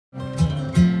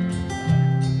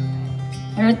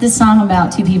I wrote this song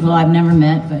about two people I've never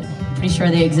met, but I'm pretty sure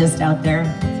they exist out there.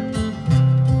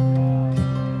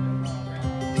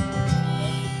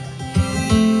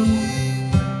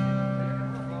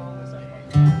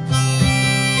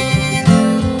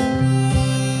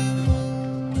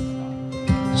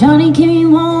 Johnny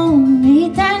came home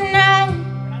late that night.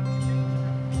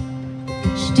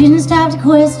 She didn't stop to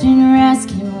question or ask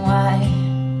him why.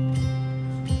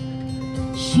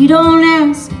 She don't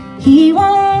ask, he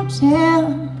won't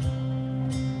tell.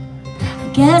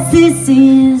 I guess this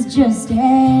is just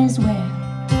as well.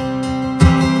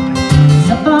 He's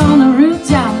up on the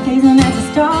rooftop, gazing at the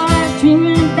stars,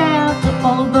 dreaming about the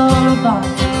old boulevard.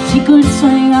 She could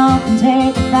swing off and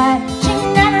take a bite.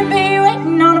 She'd never be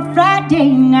waiting on a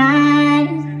Friday night.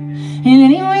 And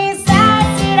anyway,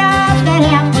 slice it off that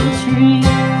apple tree.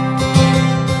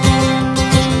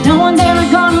 No one's ever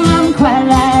gonna love quite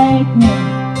like me.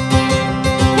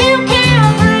 You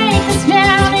can't break us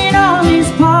down in all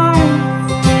these parts.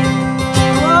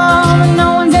 Oh, no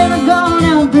one's ever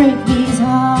gonna break these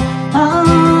hearts. No,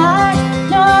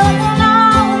 no, no,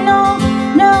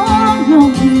 no, no, no,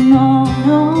 no,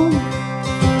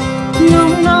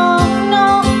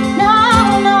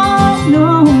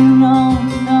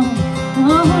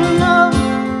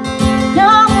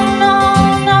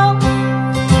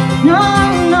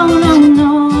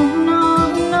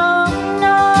 no,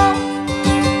 no.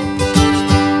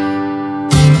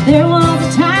 There was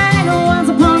a time, once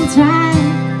upon a time,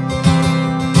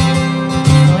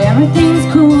 where everything was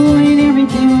cool and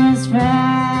everything was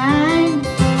fine,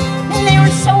 and they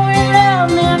were so in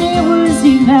love and it was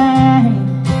divine.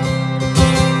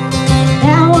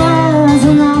 That was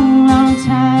a long, long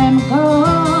time ago.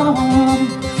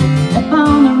 Up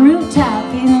on the rooftop,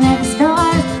 gazing at the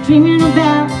stars, dreaming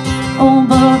about old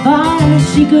boulevard.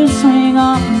 She could swing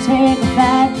off and take a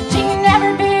bite. She could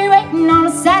never be waiting on a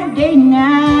Saturday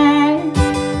night.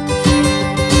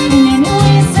 And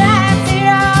anyway, slice it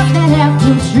off that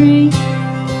apple tree.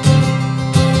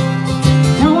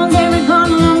 No one's ever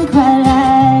gonna love quite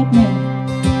like me.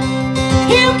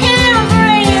 You can't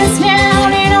break us down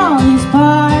in all these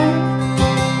parts.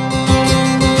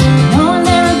 No one's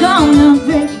ever gonna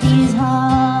break these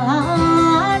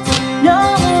hearts. No,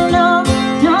 no, no,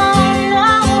 no, no,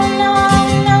 no, no, no,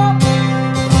 no.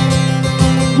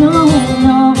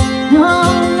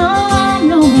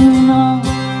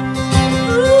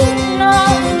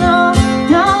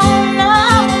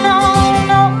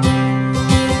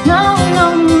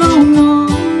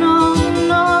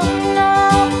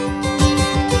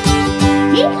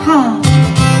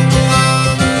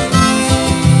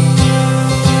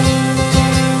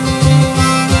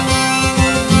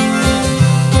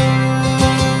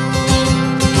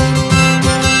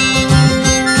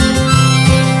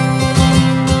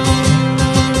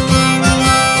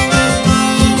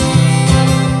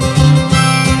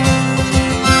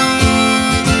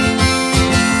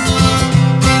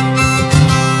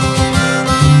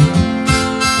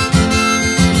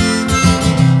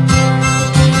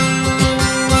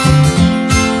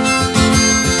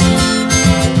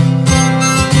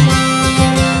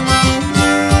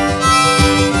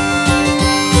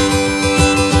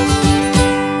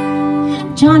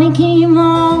 Johnny came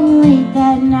home late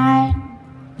that night.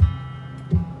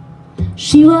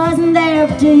 She wasn't there,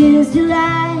 but to his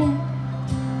delight,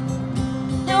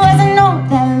 there was a note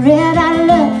that read, "I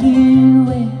love you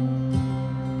well."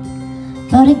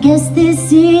 But I guess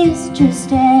this is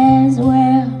just as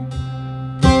well.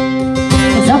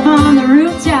 It's up on the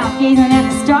rooftop, gazing at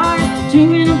the stars,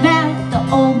 dreaming about the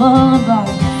old boulevard.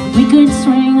 We could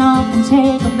swing off and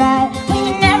take a bite. We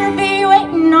could never be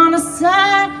waiting on a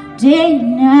Sunday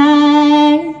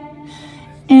night.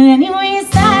 And anyway,